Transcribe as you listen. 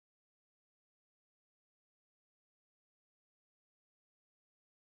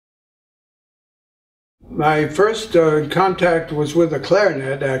My first contact was with a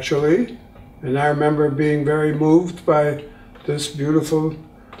clarinet, actually, and I remember being very moved by this beautiful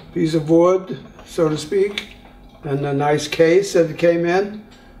piece of wood, so to speak, and a nice case that it came in.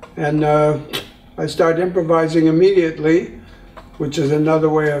 And I started improvising immediately, which is another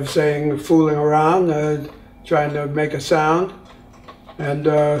way of saying fooling around, trying to make a sound. And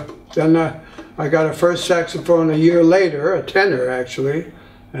then I got a first saxophone a year later, a tenor actually,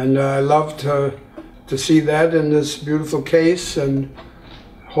 and I loved to see that in this beautiful case and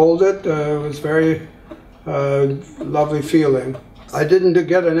hold it. It was very lovely feeling. I didn't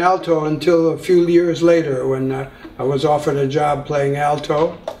get an alto until a few years later when I was offered a job playing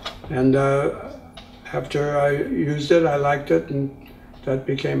alto, and after I used it, I liked it, and that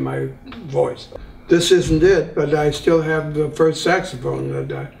became my voice. This isn't it, but I still have the first saxophone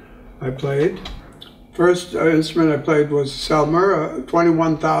that I played. First instrument I played was Selmer,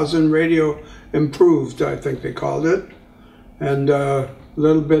 21,000 radio improved, I think they called it, and a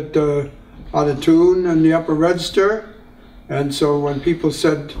little bit out of tune in the upper register. And so when people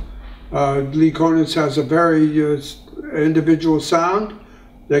said Lee Konitz has a very individual sound,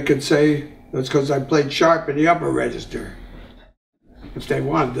 they could say that's because I played sharp in the upper register, if they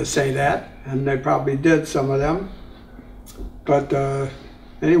wanted to say that, and they probably did, some of them. But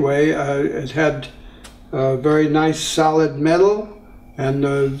anyway, it had very nice solid metal, and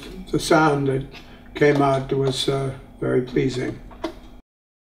the sound that came out was very pleasing.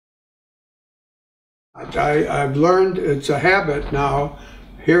 I've learned, it's a habit now,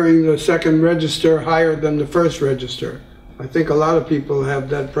 hearing the second register higher than the first register. I think a lot of people have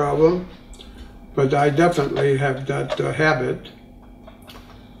that problem, but I definitely have that habit.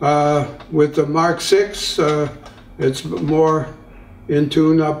 With the Mark VI, it's more in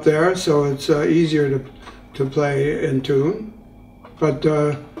tune up there, so it's easier to play in tune. But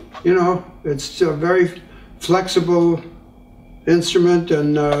you know, it's a very flexible instrument,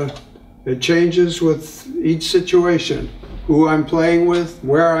 and it changes with each situation, who I'm playing with,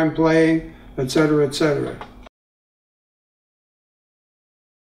 where I'm playing, etc., etc.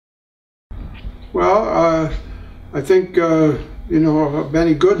 Well, I think you know,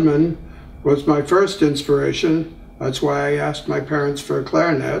 Benny Goodman was my first inspiration. That's why I asked my parents for a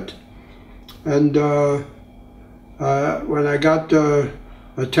clarinet. And when I got a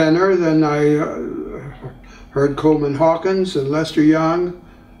tenor, then I heard Coleman Hawkins and Lester Young.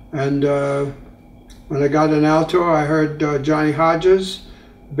 And when I got an alto, I heard Johnny Hodges,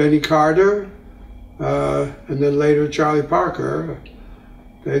 Benny Carter, and then later Charlie Parker.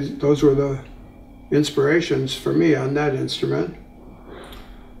 Those were the inspirations for me on that instrument.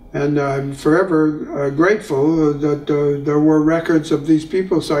 And I'm forever grateful that there were records of these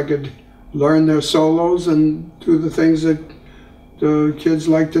people, so I could learn their solos and do the things that the kids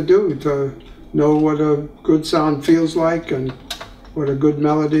like to do, to know what a good sound feels like and what a good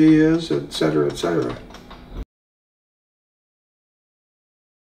melody is, etc., etc.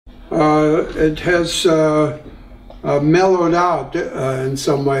 It has mellowed out in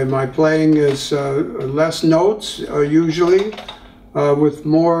some way. My playing is less notes usually, with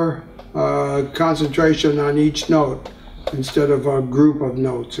more concentration on each note instead of a group of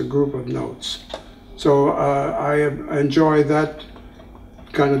notes. So I enjoy that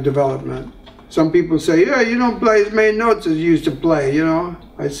kind of development. Some people say, yeah, you don't play as many notes as you used to play, you know.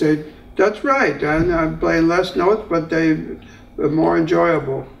 I say, that's right, I'm playing less notes, but they're more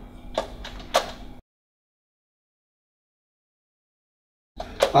enjoyable.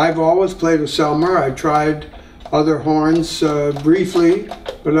 I've always played a Selmer. I tried other horns briefly,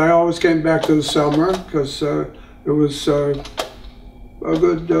 but I always came back to the Selmer because it was a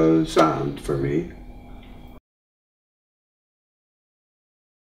good sound for me.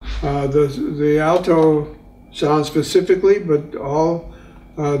 The alto sound specifically, but all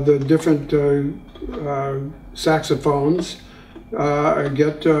the different saxophones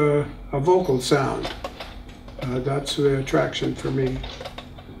get a vocal sound. That's the attraction for me.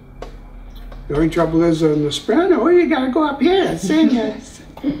 The only trouble is in the soprano, you gotta go up here and sing it.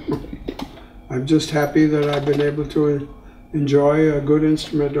 I'm just happy that I've been able to enjoy a good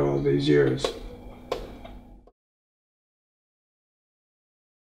instrument all these years.